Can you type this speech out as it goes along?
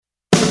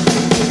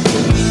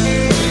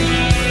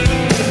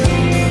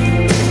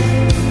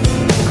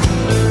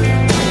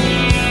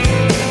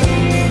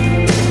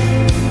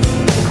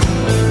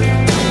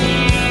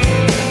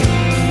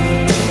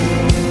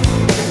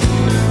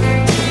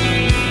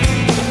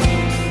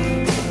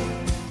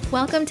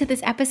welcome to this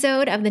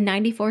episode of the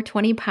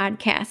 9420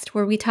 podcast,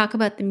 where we talk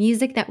about the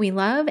music that we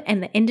love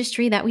and the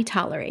industry that we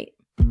tolerate.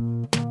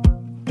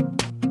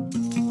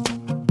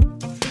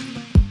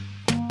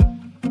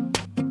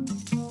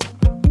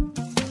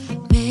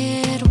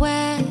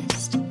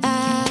 Midwest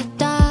at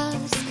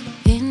dusk,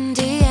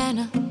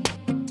 Indiana.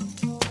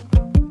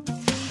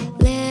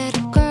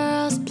 Little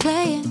girls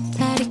playing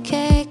patty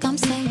cake, I'm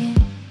singing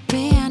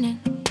Rhiannon.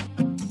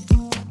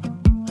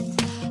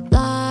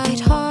 Light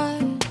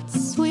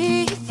hearts,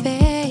 sweet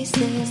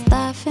faces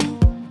laughing.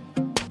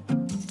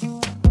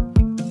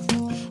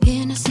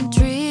 Innocent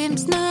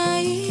dreams,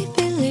 naive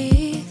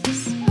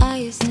beliefs, I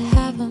used to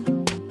have them.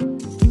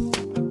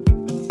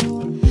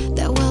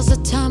 There was a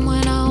time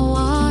when I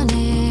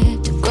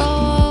wanted to grow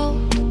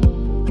old.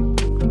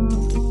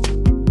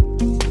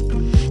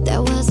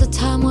 There was a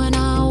time when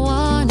I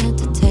wanted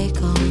to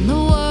take on the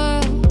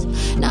world.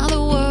 Now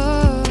the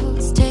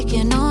world's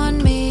taking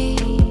on me.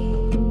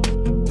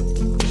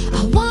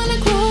 I wanna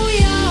grow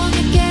young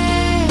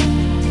again.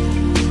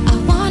 I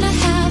wanna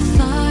have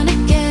fun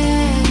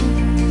again.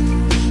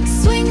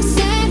 Swing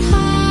set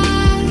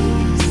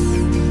highs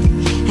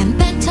and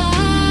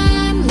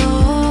bedtime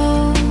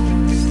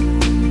lows.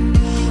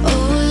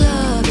 Oh,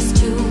 love is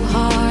too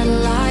hard,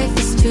 life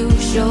is too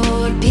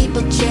short.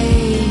 People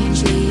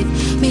change, leave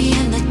me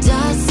in the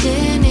dust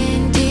in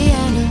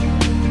Indiana.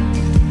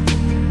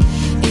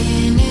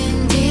 In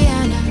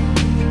Indiana,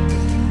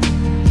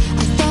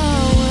 I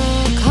thought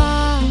work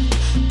hard,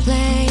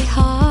 play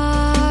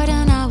hard,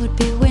 and I would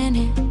be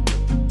winning.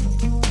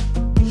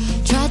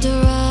 Tried to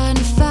run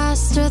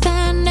faster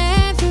than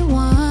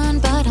everyone,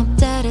 but I'm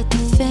dead at the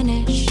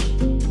finish.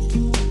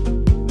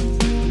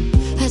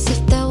 As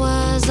if there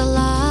was a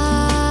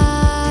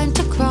line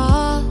to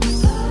cross.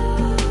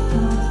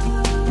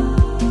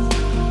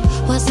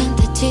 Wasn't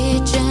the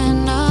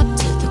teaching up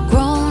to the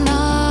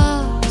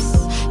grown-ups?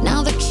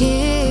 Now the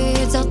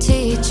kids are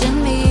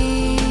teaching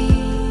me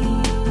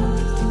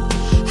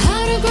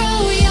how to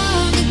grow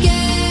young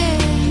again,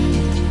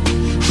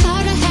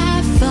 how to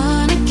have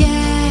fun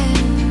again.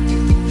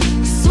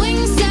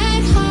 Swing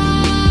set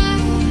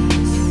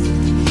highs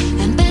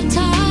and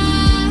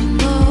bedtime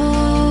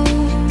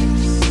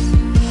lows.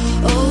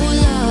 Oh,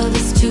 love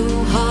is too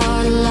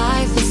hard,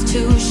 life is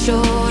too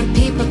short.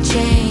 People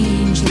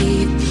change,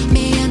 leave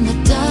me in the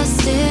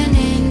dust in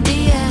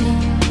Indiana.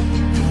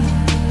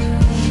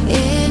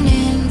 In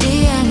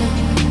Indiana,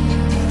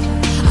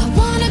 I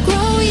wanna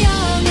grow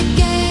young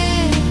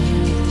again.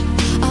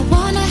 I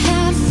wanna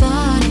have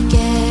fun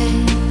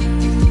again.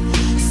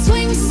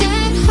 Swing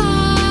set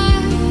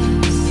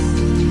highs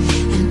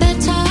and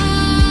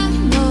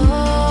bedtime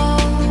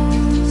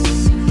lows.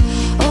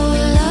 Oh,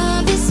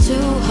 love is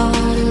too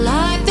hard,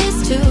 life is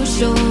too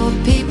short.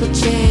 People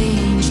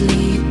change,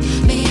 leave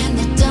me in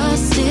the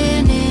dust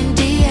in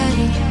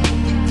Indiana.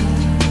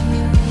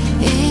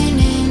 In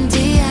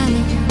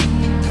Indiana,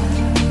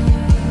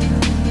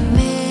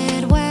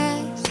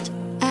 Midwest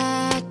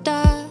at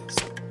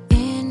dusk,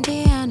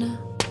 Indiana.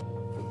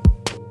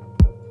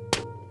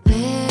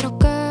 Little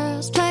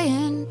girls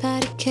playing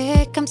patty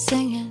cake, I'm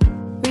singing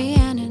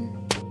Rhiannon.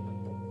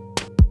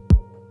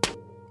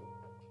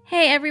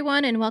 Hey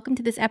everyone, and welcome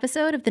to this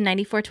episode of the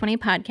 9420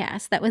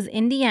 podcast. That was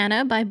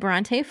Indiana by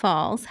Bronte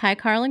Falls. Hi,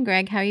 Carl and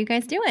Greg. How are you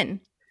guys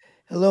doing?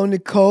 Hello,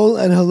 Nicole,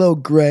 and hello,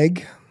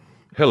 Greg.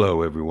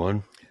 Hello,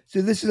 everyone.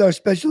 So this is our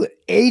special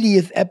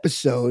 80th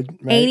episode,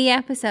 right? 80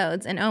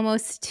 episodes and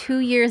almost 2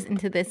 years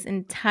into this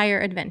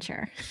entire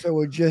adventure. So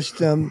we're just,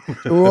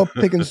 we're all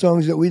picking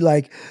songs that we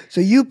like.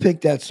 So you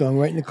picked that song,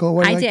 right, Nicole?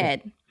 Why I like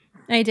did.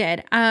 I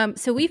did.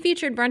 So we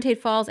featured Bronte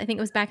Falls, I think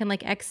it was back in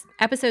like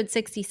episode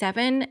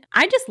 67.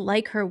 I just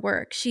like her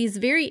work. She's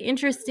very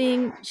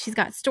interesting. She's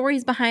got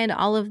stories behind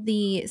all of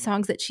the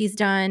songs that she's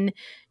done.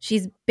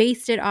 She's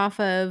based it off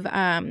of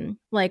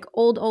like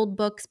old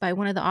books by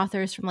one of the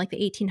authors from like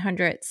the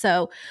 1800s.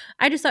 So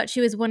I just thought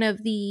she was one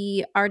of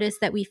the artists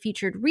that we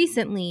featured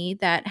recently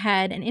that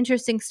had an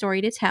interesting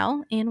story to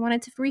tell and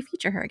wanted to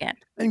refeature her again.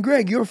 And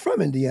Greg, you're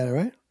from Indiana,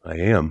 right?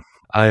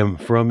 I am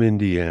from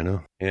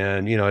Indiana,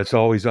 and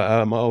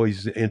I'm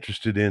always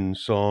interested in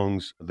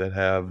songs that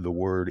have the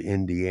word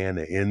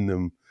Indiana in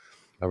them.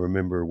 I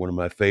remember one of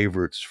my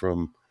favorites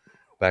from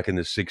back in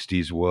the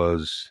 60s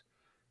was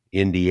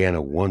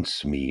Indiana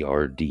Wants Me,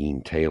 our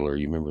Dean Taylor.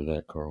 You remember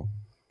that, Carl?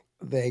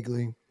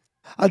 Vaguely.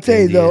 I'll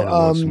tell Indiana you though,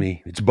 Wants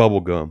Me. It's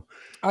bubblegum.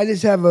 I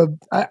just have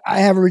I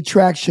have a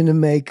retraction to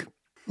make.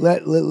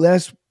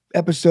 Last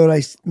episode,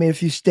 I made a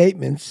few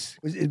statements.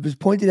 It was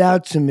pointed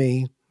out to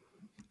me.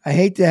 I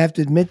hate to have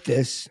to admit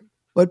this,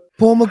 but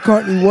Paul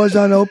McCartney was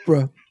on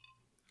Oprah.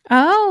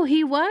 Oh,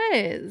 he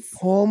was.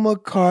 Paul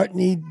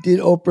McCartney did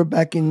Oprah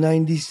back in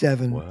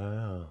 97.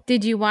 Wow.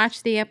 Did you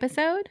watch the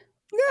episode?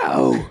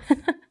 No.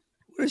 What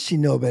does she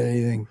know about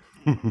anything?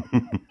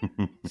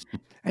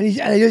 And he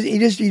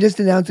just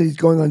announced that he's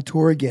going on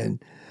tour again.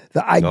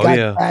 The I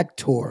Got Back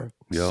tour.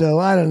 Yep. So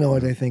I don't know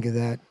what I think of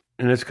that.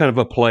 And it's kind of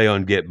a play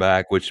on Get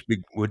Back, which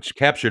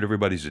captured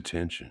everybody's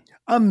attention.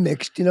 I'm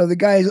mixed. You know, the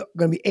guy is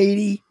going to be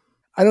 80.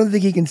 I don't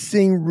think he can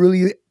sing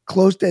really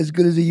close to as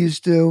good as it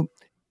used to.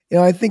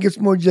 I think it's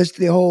more just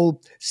the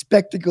whole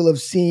spectacle of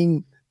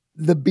seeing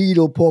the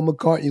Beatle Paul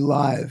McCartney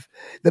live.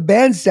 The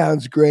band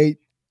sounds great.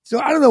 So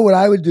I don't know what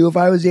I would do if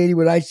I was 80.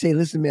 Would I say,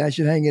 listen, man, I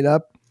should hang it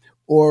up?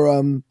 Or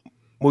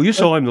well, you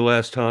saw him the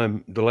last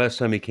time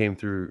he came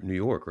through New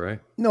York, right?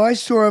 No, I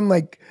saw him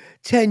like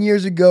 10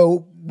 years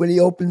ago when he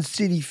opened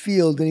Citi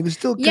Field, and he was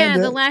still kind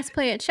of... the last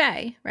play at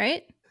Shea,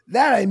 right?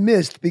 That I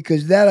missed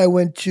because that I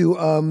went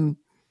to...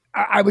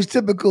 I was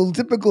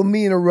typical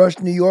me in a rush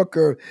New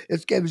Yorker.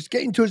 It was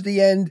getting towards the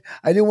end.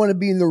 I didn't want to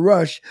be in the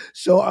rush.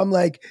 So I'm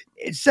like,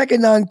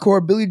 second encore,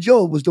 Billy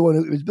Joel was the one.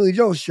 It was Billy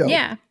Joel's show.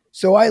 Yeah.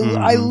 So I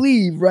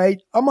leave,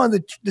 right? I'm on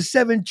the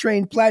 7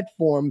 train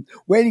platform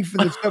waiting for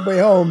the subway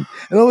home.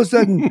 And all of a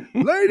sudden,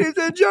 ladies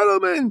and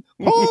gentlemen,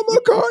 Paul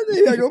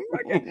McCartney. I go,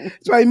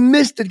 so I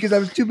missed it because I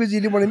was too busy.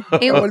 Didn't want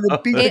to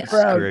beat the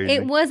crowd. Crazy.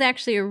 It was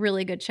actually a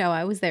really good show.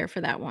 I was there for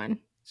that one.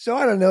 So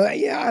I don't know.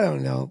 Yeah, I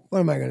don't know. What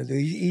am I going to do?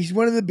 He's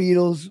one of the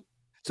Beatles.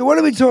 So what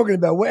are we talking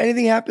about?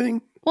 Anything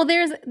happening? Well,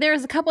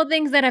 there's a couple of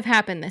things that have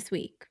happened this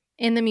week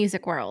in the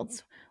music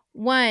world.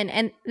 One,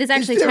 and this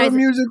actually is there ties a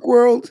music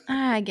world?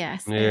 I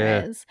guess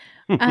there is.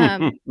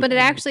 But it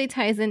actually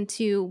ties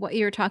into what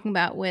you were talking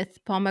about with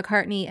Paul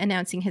McCartney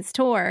announcing his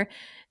tour.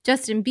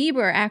 Justin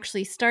Bieber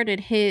actually started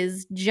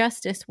his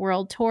Justice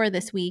World Tour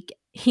this week.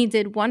 He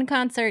did one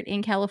concert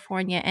in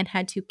California and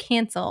had to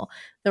cancel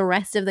the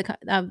rest of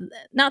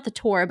not the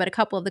tour, but a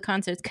couple of the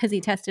concerts because he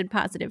tested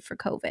positive for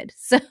COVID.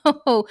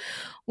 So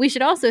we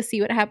should also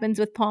see what happens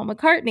with Paul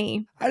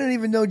McCartney. I didn't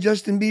even know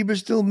Justin Bieber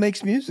still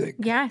makes music.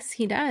 Yes,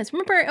 he does.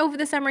 Remember over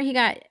the summer,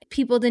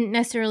 people didn't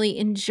necessarily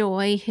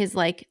enjoy his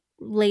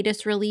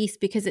latest release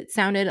because it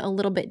sounded a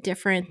little bit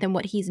different than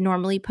what he's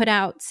normally put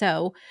out.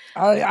 So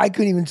I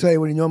couldn't even tell you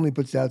what he normally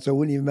puts out, so it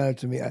wouldn't even matter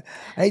to me. I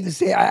hate to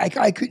say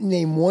I couldn't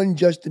name one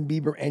Justin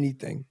Bieber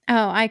anything.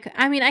 Oh, I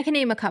can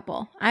name a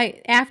couple.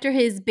 After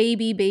his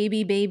baby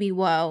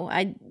whoa,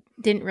 I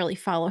didn't really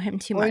follow him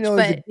too much. I know,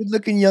 he's a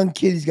good-looking young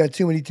kid. He's got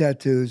too many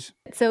tattoos.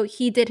 So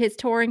he did his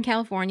tour in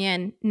California,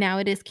 and now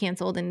it is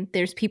canceled. And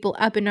there's people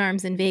up in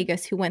arms in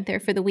Vegas who went there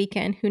for the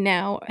weekend who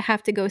now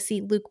have to go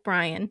see Luke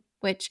Bryan,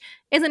 which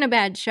isn't a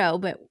bad show.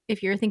 But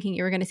if you're thinking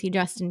you were going to see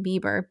Justin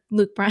Bieber,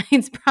 Luke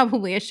Bryan's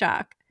probably a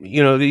shock.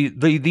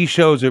 These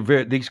shows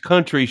these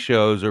country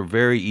shows are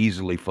very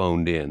easily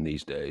phoned in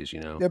these days.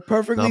 They're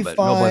perfectly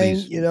fine.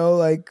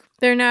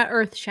 They're not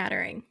earth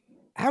shattering.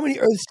 How many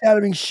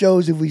earth-shattering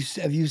shows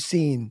have you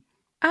seen?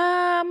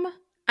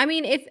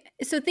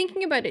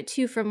 Thinking about it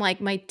too from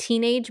my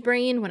teenage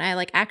brain when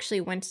I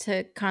actually went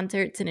to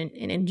concerts and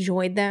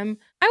enjoyed them,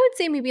 I would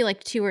say maybe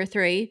 2 or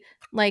 3.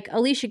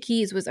 Alicia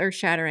Keys was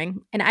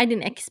earth-shattering, and I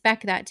didn't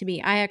expect that to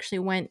be. I actually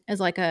went as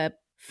a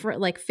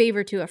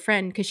favor to a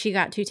friend because she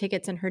got 2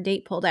 tickets and her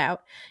date pulled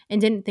out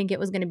and didn't think it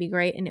was going to be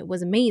great, and it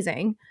was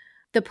amazing.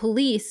 The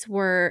Police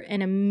were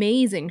an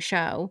amazing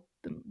show.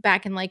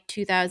 Back in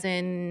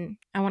 2000,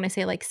 I want to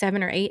say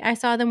 7 or 8, I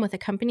saw them with a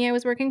company I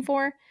was working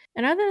for.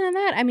 And other than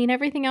that,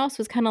 everything else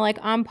was kind of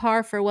on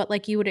par for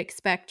what you would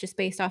expect just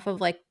based off of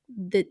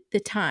the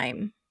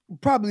time.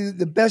 Probably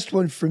the best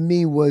one for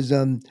me was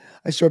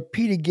I saw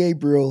Peter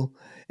Gabriel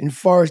in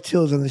Forest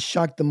Hills on the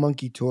Shock the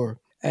Monkey tour.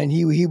 And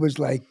he was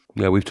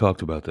yeah, we've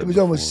talked about that. It was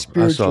before. almost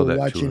spiritual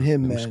watching tour.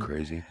 him, it man. It was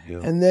crazy. Yeah.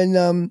 And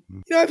then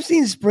I've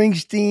seen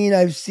Springsteen,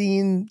 I've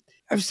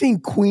seen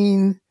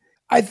Queen.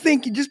 I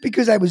think just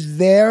because I was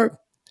there,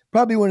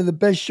 probably one of the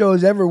best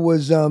shows ever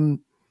was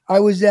I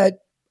was at,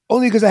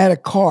 only because I had a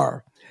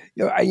car.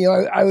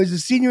 I was a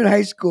senior in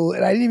high school,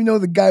 and I didn't even know who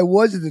the guy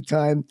was at the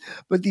time.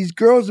 But these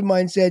girls of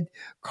mine said,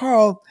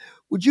 "Carl,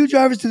 would you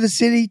drive us to the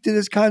city to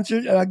this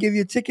concert, and I'll give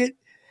you a ticket?"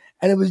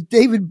 And it was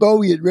David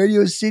Bowie at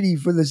Radio City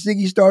for the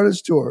Ziggy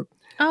Stardust tour.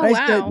 Oh,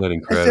 wow!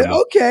 I said,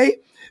 "Okay."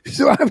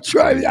 So I'm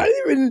driving. I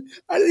didn't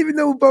even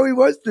know who Bowie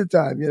was at the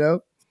time.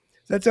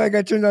 That's how I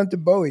got turned on to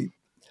Bowie.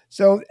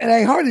 So, and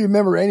I hardly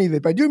remember any of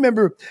it, but I do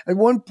remember at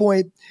one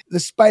point the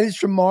Spiders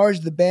from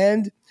Mars, the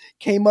band,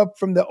 came up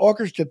from the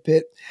orchestra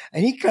pit,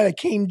 and he kind of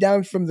came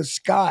down from the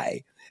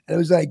sky, and it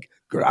was like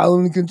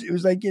growling. It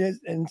was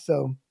and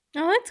so.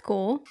 Oh, that's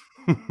cool.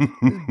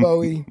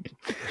 Bowie.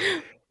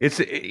 It's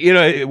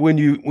when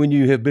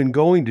you have been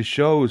going to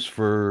shows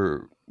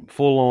for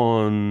full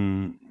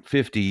on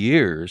 50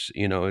 years,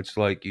 it's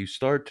like you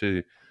start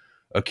to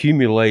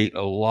accumulate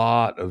a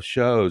lot of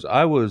shows.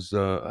 I was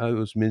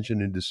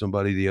mentioning to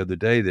somebody the other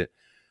day that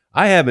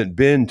I haven't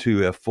been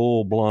to a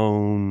full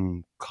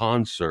blown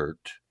concert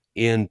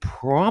in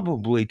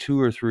probably 2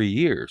 or 3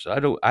 years.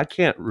 I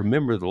can't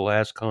remember the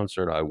last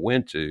concert I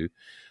went to.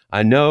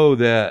 I know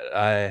that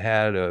I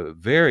had a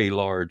very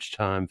large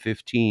time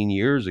 15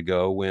 years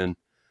ago when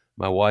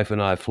my wife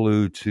and I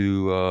flew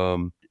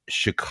to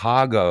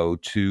Chicago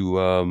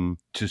to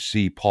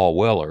see Paul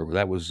Weller.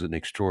 That was an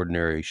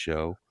extraordinary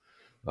show.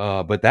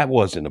 But that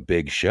wasn't a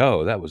big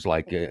show. That was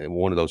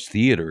one of those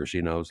theaters,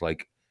 it was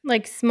like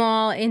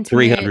small, intimate.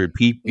 300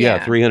 people.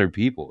 Yeah, 300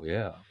 people.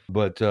 Yeah.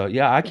 But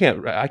yeah, I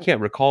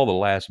can't recall the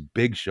last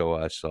big show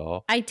I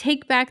saw. I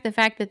take back the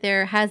fact that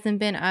there hasn't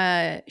been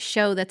a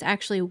show that's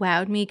actually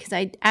wowed me,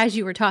 because as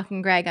you were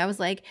talking, Greg, I was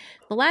like,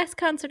 the last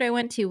concert I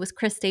went to was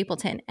Chris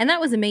Stapleton, and that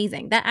was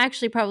amazing. That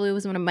actually probably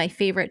was one of my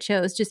favorite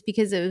shows, just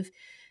because of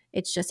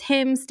it's just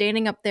him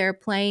standing up there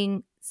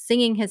playing,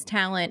 singing his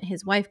talent.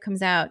 His wife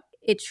comes out.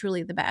 It's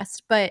truly the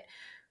best. But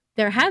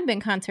there have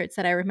been concerts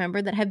that I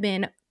remember that have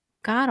been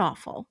god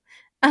awful,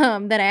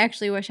 that I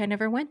actually wish I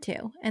never went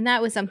to, and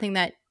that was something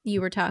that you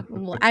were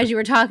talking. Well, as you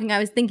were talking, I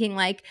was thinking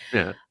like,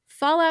 Yeah.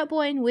 Fall Out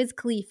Boy and Wiz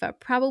Khalifa,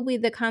 probably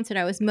the concert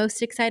I was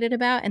most excited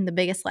about and the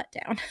biggest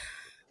letdown.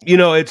 You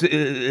know, it's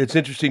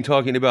interesting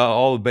talking about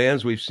all the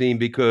bands we've seen,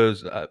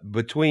 because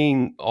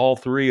between all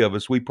three of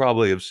us, we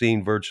probably have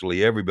seen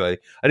virtually everybody.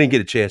 I didn't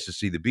get a chance to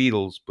see the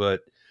Beatles,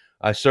 but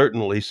I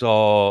certainly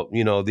saw,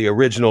 the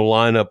original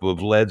lineup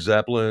of Led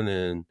Zeppelin.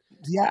 And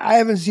Yeah, I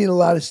haven't seen a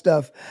lot of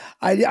stuff.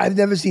 I've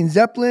never seen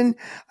Zeppelin.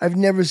 I've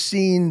never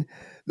seen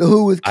The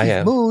Who with I Keith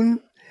have. Moon.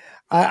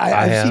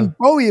 I've seen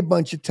Bowie a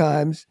bunch of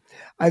times.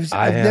 I've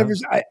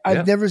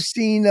never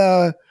seen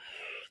the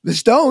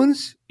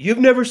Stones. You've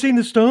never seen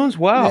the Stones?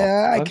 Wow.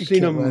 Yeah, I've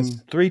seen them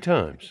 3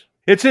 times.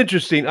 It's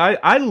interesting.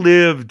 I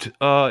lived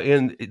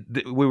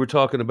we were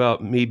talking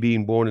about me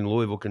being born in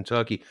Louisville,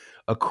 Kentucky.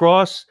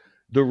 Across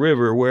the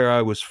river where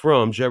I was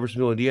from,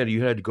 Jeffersonville, Indiana,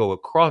 you had to go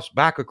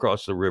back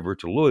across the river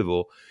to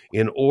Louisville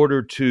in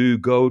order to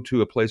go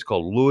to a place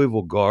called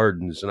Louisville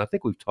Gardens. And I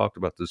think we've talked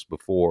about this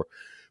before,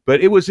 but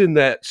it was in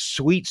that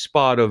sweet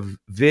spot of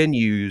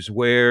venues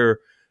where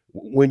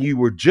when you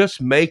were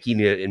just making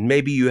it and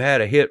maybe you had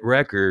a hit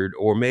record,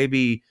 or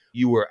maybe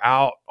you were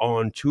out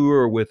on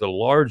tour with a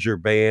larger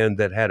band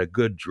that had a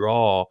good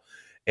draw.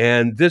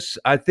 And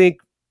I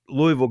think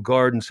Louisville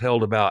Gardens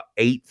held about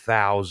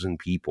 8,000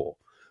 people,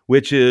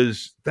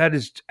 that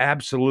is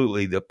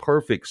absolutely the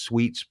perfect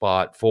sweet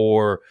spot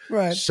for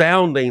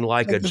sounding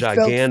like a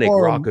gigantic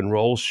rock and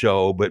roll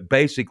show, but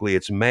basically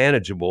it's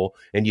manageable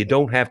and you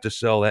don't have to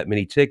sell that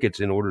many tickets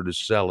in order to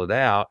sell it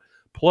out.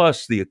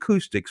 Plus the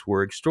acoustics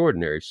were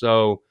extraordinary.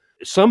 So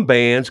some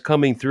bands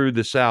coming through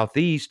the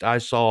Southeast, I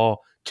saw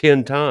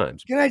 10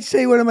 times. Can I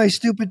say one of my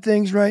stupid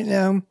things right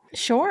now?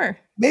 Sure.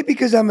 Maybe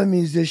because I'm a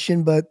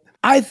musician, but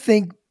I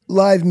think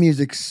live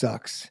music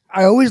sucks.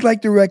 I always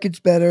like the records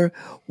better.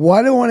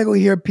 Why do I want to go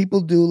hear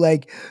people do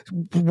like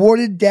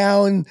watered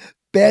down,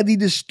 badly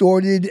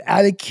distorted,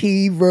 out of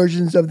key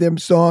versions of them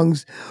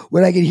songs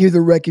when I can hear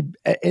the record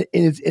in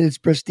its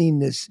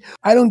pristineness?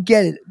 I don't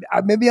get it.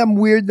 Maybe I'm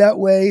weird that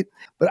way,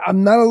 but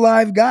I'm not a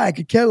live guy. I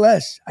could care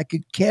less.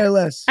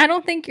 I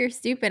don't think you're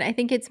stupid. I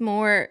think it's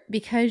more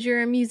because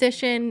you're a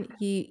musician,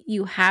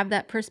 you have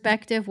that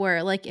perspective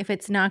where like, if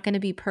it's not going to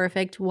be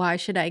perfect, why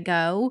should I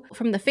go?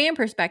 From the fan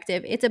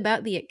perspective, it's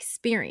about the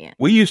experience.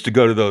 We used to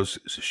go to those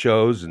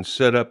shows and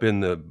set up in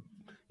the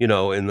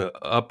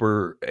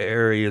upper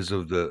areas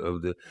of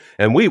the,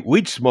 and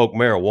we'd smoke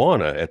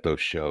marijuana at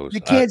those shows. You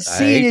can't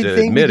see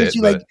anything because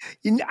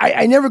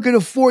I never could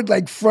afford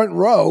like front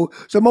row,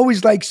 so I'm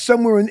always like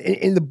somewhere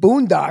in the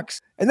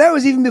boondocks, and that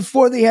was even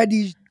before they had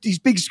these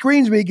big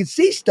screens where you could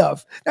see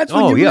stuff. That's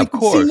when you really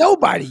could see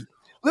nobody.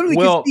 Literally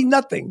could see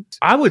nothing.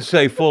 I would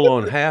say full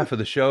on half of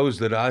the shows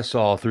that I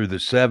saw through the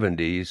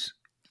 70s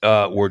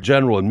were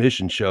general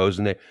admission shows,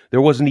 and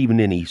there wasn't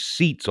even any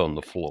seats on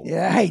the floor.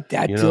 Yeah, I hate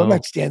that too. I'm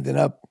not standing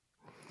up.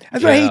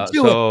 That's what I hate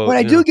too. When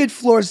I do get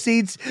floor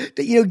seats,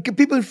 get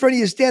people in front of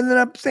you standing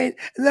up, saying,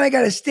 and then I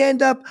got to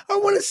stand up. I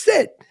want to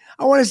sit.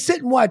 I want to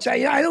sit and watch.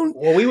 I don't.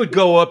 Well, we would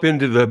go up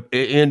into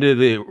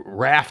the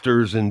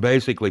rafters and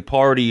basically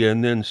party,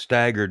 and then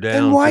stagger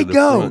down. And why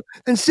go?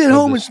 And sit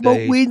home and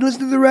smoke weed and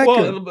listen to the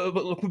record.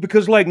 Well,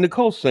 because like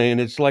Nicole's saying,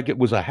 it's like it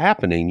was a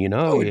happening. You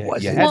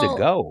had to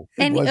go.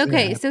 And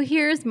okay, so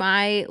here's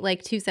my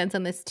 2 cents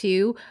on this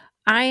too.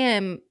 I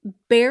am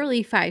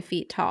barely 5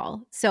 feet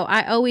tall, so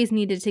I always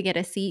needed to get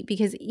a seat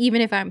because even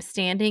if I'm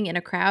standing in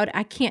a crowd,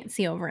 I can't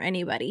see over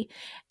anybody.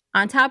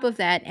 On top of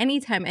that,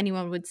 anytime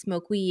anyone would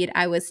smoke weed,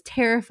 I was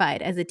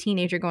terrified as a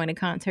teenager going to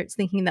concerts,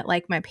 thinking that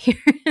my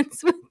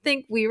parents would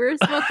think we were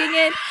smoking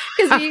it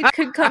because we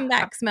could come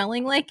back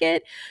smelling like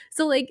it.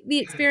 So the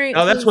experience.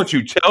 Oh, that's what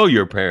you tell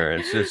your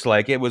parents. It's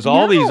like it was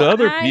all these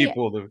other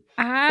people.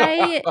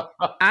 I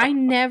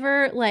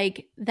never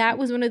that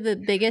was one of the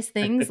biggest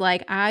things.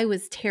 I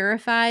was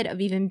terrified of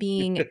even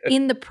being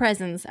in the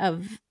presence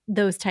of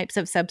those types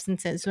of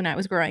substances when I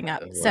was growing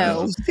up.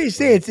 So they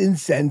say it's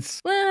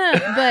incense,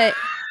 but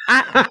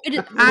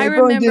I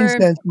remember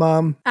incense,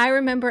 Mom. I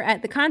remember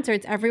at the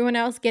concerts, everyone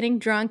else getting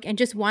drunk and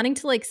just wanting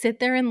to sit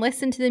there and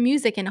listen to the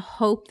music and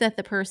hope that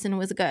the person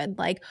was good,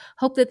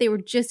 hope that they were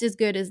just as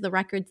good as the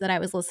records that I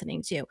was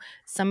listening to.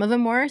 Some of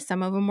them were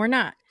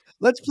not.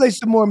 Let's play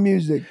some more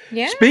music.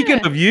 Yeah.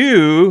 Speaking of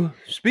you,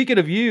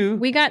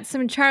 we got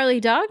some Charlie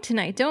Dog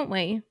tonight, don't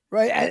we?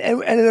 Right,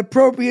 and an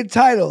appropriate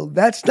title.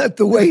 That's not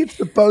the way it's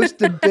supposed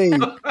to be.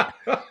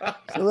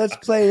 So let's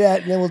play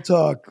that and then we'll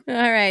talk.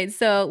 All right.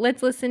 So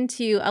let's listen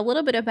to a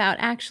little bit about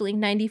actually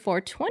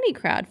 9420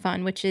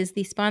 Crowdfund, which is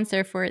the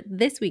sponsor for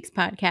this week's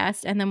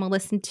podcast. And then we'll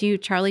listen to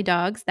Charlie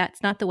Dogs.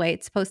 That's not the way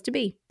it's supposed to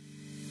be.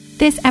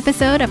 This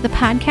episode of the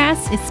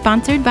podcast is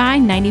sponsored by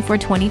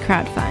 9420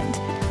 Crowdfund.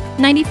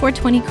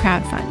 9420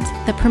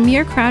 Crowdfund, the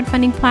premier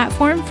crowdfunding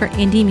platform for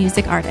indie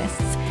music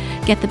artists.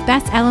 Get the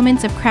best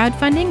elements of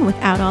crowdfunding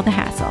without all the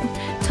hassle.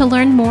 To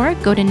learn more,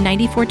 go to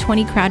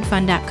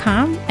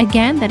 9420crowdfund.com.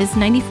 Again, that is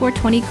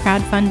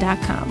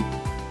 9420crowdfund.com.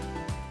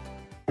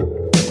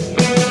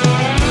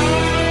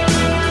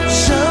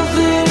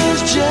 Something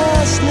is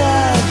just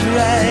not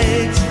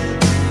right.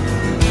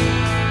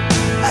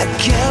 I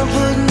can't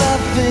put my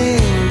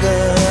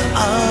finger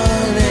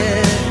on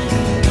it.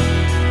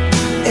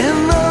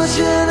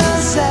 Emotional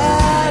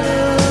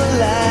satellite,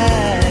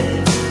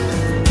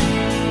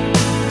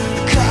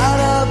 caught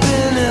up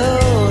in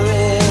who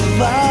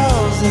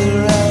revolves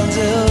around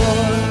her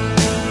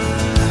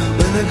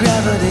when the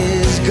gravity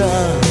is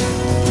gone.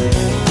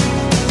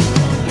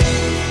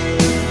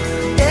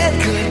 It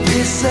could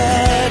be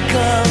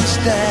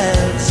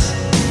circumstance,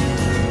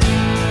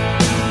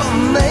 or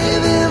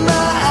maybe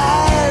my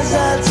eyes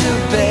are too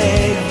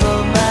big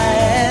for my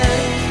head.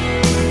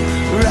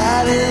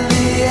 Right in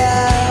the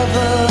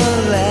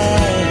avalanche,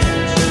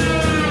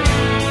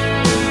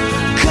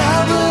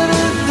 covered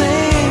in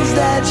things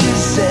that you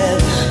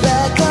said,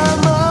 like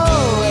I'm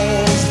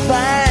always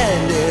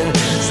finding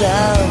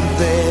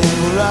something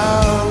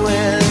wrong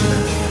with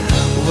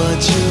what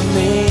you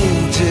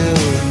mean to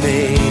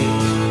me.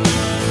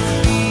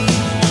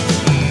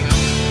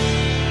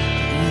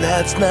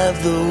 That's not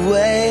the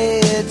way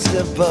it's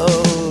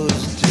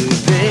supposed to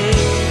be.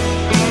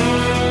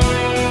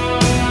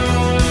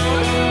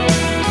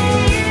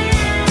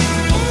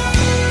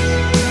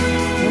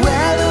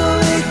 Where do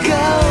we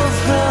go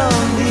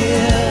from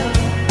here?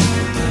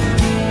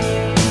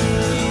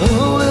 Who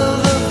will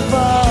the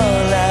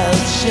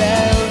fallout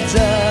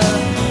shelter?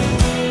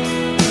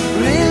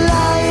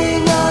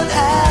 Relying on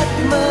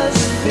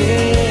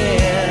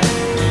atmosphere,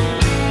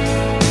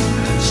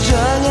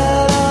 strung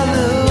out on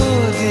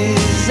who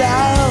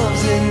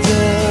dissolves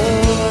into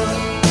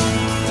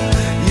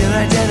your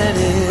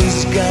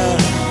identity's gone.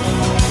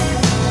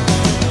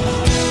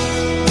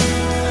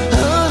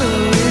 Who do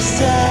we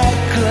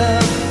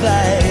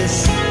sacrifice?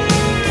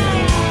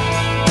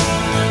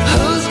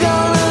 Who's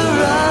gonna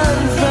run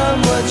from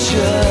what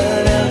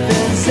should have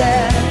been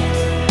said?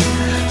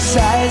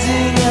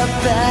 Sizing up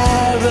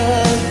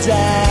paradise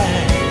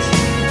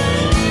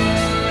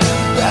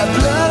by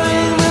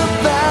blurring the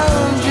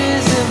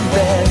boundaries in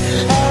bed.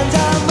 And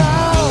I'm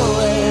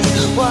always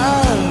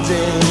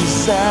wanting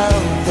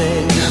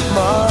something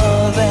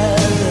more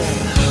than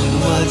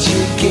what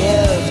you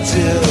give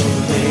to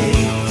me.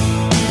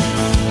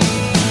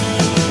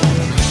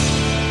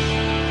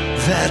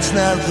 That's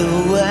not the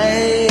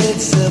way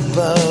it's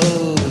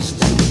supposed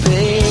to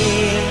be.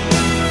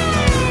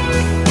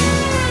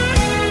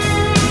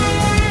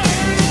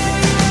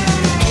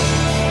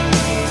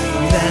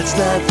 That's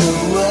not the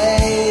way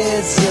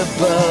it's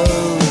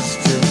supposed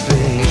to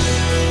be.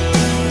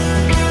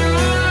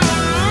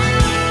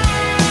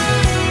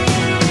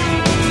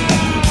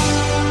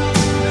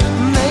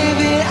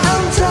 Maybe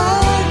I'm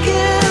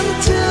talking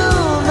to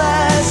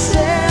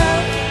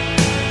myself,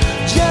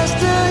 just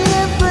to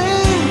hear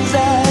things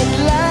I'd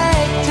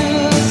like to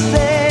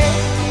say.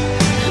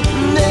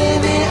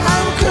 Maybe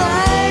I'm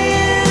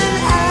crying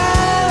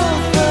out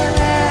for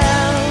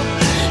help.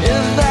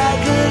 If I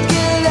could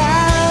get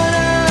out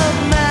of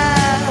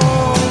my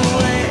own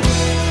way,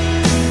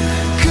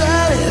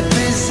 could it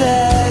be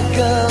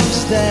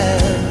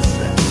circumstance?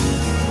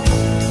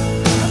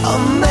 Or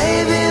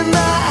maybe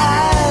my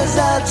eyes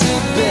are too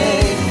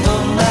big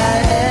for my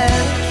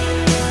head.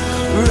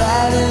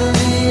 Right in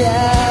the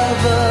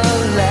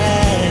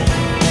avalanche,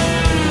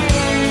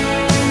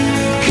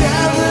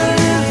 covered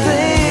in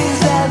things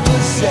that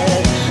were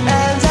said.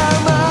 And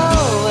I'm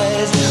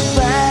always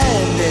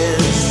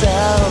finding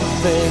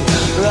something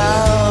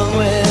wrong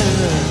with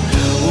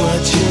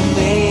what you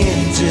mean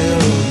to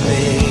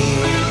me.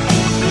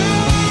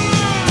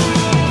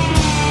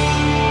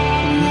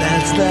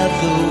 That's not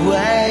the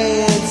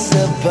way it's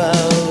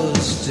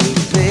supposed to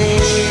be.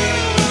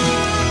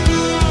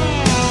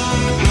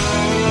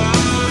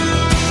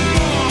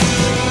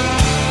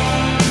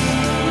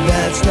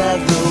 That's not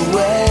the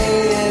way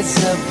it's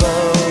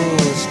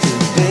supposed to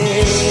be.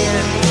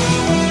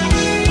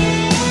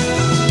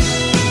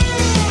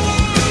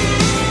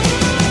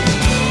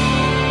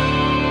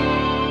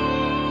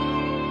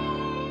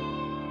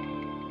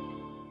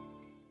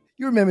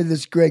 You remember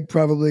this, Greg,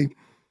 probably.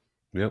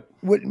 Yep.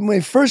 When I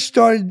first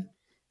started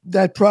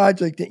that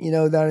project,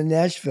 down in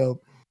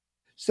Nashville.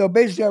 So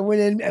basically, I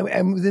went in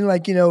and within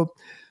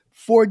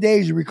 4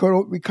 days, we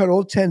cut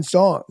all 10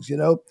 songs,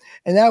 and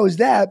that was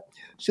that.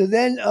 So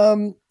then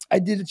I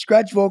did a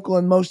scratch vocal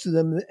on most of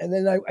them, and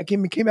then I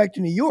came back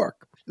to New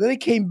York. Then I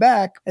came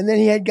back, and then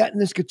he had gotten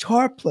this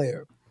guitar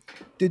player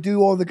to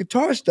do all the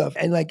guitar stuff.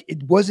 And like,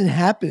 it wasn't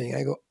happening.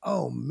 I go,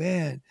 oh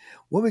man,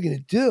 what are we going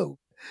to do?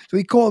 So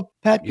he called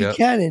Pat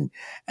Buchanan,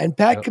 and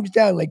Pat comes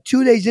down like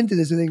 2 days into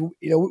this, and they,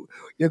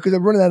 because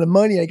I'm running out of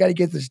money, I got to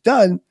get this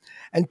done.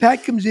 And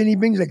Pat comes in, he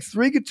brings like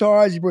 3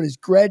 guitars, he brought his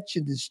Gretsch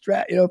and his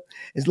Strat,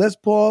 his Les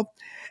Paul,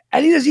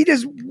 and he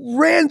just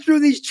ran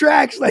through these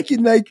tracks like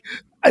in like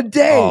a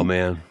day. Oh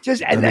man,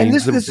 this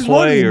is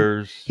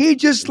players. He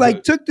just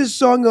like took this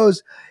song,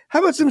 goes, how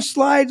about some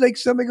slides? Like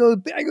something goes,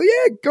 I go,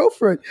 yeah, go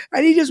for it.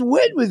 And he just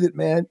went with it,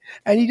 man.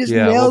 And he just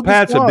nailed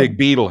Pat's the song. a big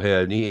Beatle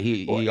head.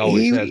 He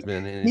always has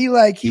been. And he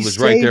was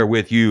saved, right there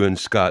with you and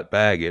Scott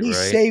Baggett, he right?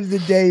 He saved the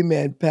day,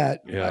 man,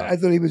 Pat. Yeah. I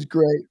thought he was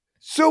great.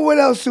 So what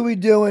else are we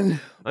doing?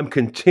 I'm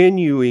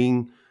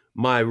continuing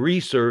my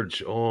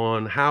research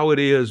on how it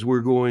is we're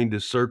going to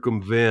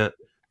circumvent.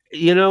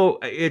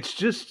 It's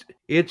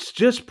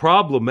just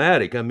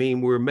problematic. I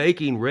mean, we're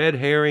making red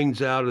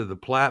herrings out of the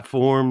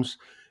platforms.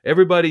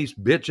 Everybody's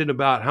bitching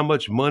about how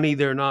much money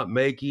they're not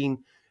making,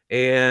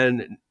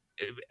 and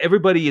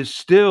everybody is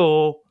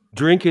still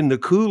drinking the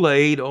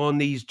Kool-Aid on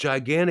these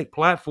gigantic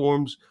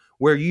platforms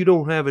where you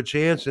don't have a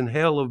chance in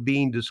hell of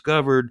being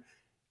discovered,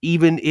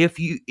 even if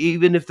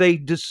they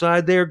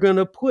decide they're going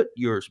to put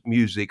your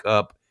music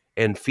up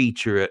and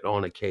feature it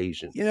on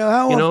occasion.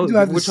 How often do I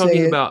have to we're say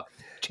talking it? about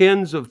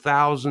tens of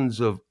thousands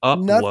of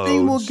uploads.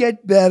 Nothing will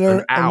get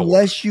better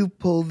unless you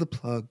pull the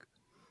plug.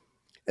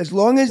 As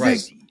long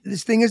as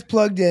this thing is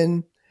plugged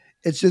in,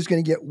 it's just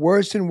going to get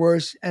worse and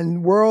worse.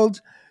 And world,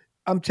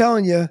 I'm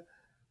telling you,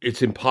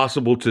 it's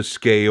impossible to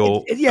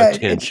scale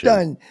attention. It's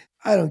done.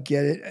 I don't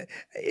get it.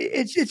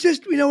 It's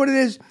just, you know what it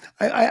is?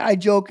 I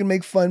joke and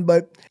make fun,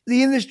 but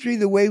the industry,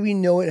 the way we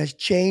know it, has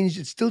changed.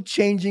 It's still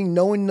changing.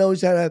 No one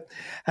knows how to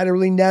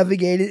really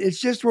navigate it. It's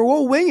just we're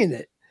all winging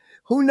it.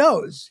 Who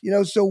knows?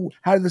 So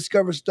how to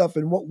discover stuff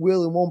and what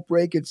will and won't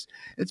break. It's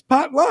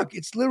potluck.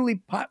 It's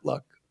literally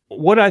potluck.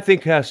 What I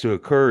think has to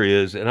occur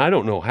is, and I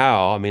don't know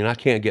how, I mean, I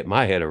can't get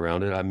my head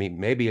around it. I mean,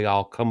 maybe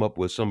I'll come up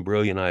with some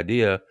brilliant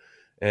idea,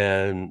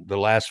 and the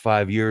last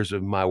 5 years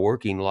of my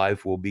working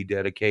life will be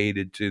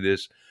dedicated to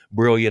this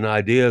brilliant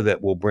idea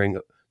that will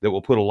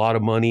put a lot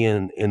of money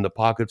in the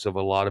pockets of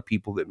a lot of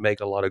people that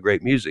make a lot of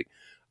great music.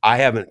 I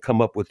haven't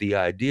come up with the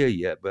idea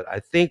yet, but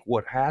I think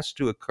what has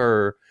to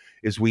occur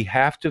is we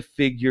have to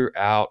figure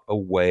out a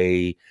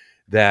way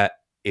that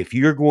if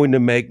you're going to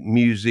make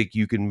music,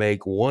 you can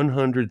make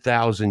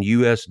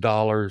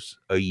 $100,000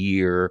 a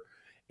year,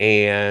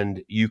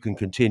 and you can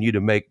continue to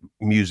make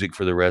music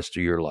for the rest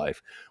of your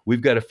life.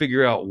 We've got to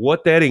figure out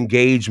what that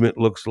engagement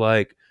looks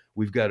like.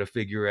 We've got to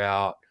figure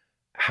out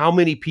how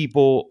many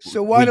people.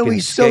 So why don't we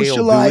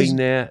socialize doing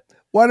that?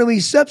 Why don't we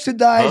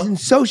subsidize and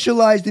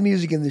socialize the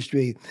music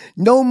industry?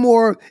 No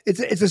more. It's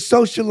a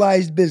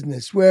socialized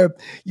business where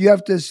you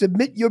have to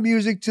submit your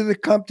music to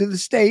the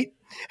state,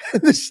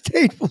 and the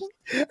state will,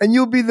 and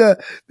you'll be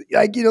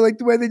like the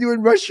way they do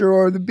in Russia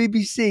or the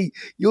BBC.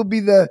 You'll be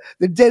the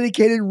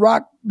dedicated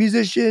rock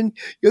musician.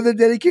 You're the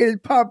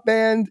dedicated pop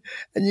band,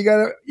 and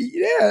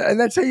and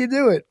that's how you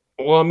do it.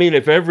 Well, I mean,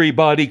 if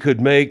everybody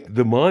could make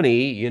the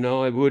money,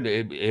 it would.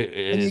 And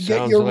you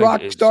get your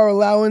rock star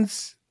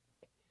allowance.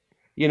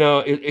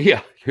 Your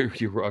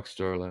rock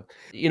star allowance.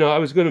 I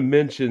was going to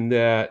mention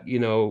that,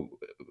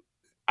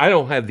 I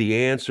don't have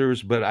the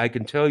answers, but I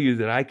can tell you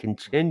that I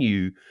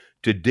continue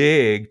to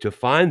dig to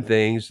find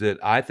things that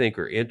I think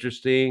are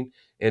interesting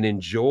and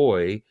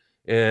enjoy.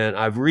 And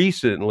I've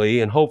recently,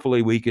 and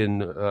hopefully we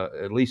can,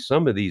 at least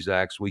some of these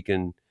acts we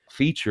can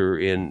feature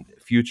in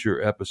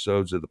future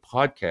episodes of the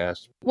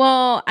podcast.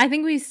 Well, I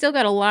think we've still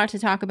got a lot to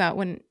talk about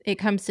when it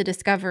comes to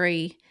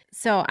discovery.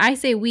 So I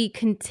say we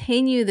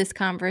continue this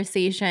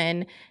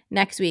conversation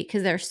next week,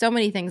 because there's so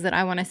many things that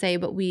I want to say,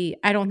 but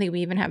I don't think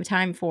we even have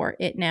time for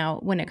it now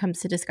when it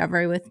comes to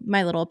discovery with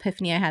my little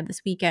epiphany I had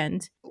this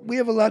weekend. We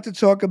have a lot to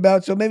talk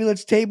about, so maybe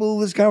let's table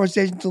this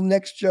conversation until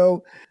next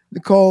show.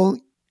 Nicole,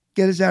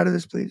 get us out of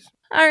this, please.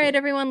 All right,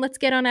 everyone, let's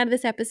get on out of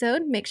this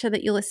episode. Make sure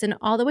that you listen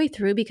all the way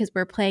through, because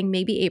we're playing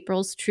Maybe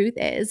April's Truth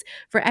Is.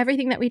 For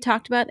everything that we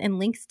talked about and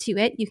links to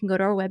it, you can go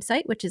to our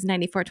website, which is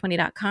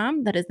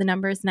 9420.com. That is the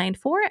numbers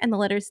 94 and the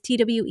letters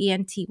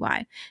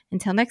TWENTY.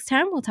 Until next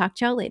time, we'll talk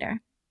to y'all later.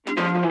 The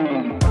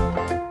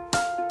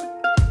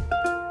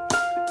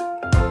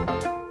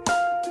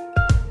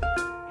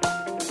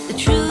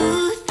truth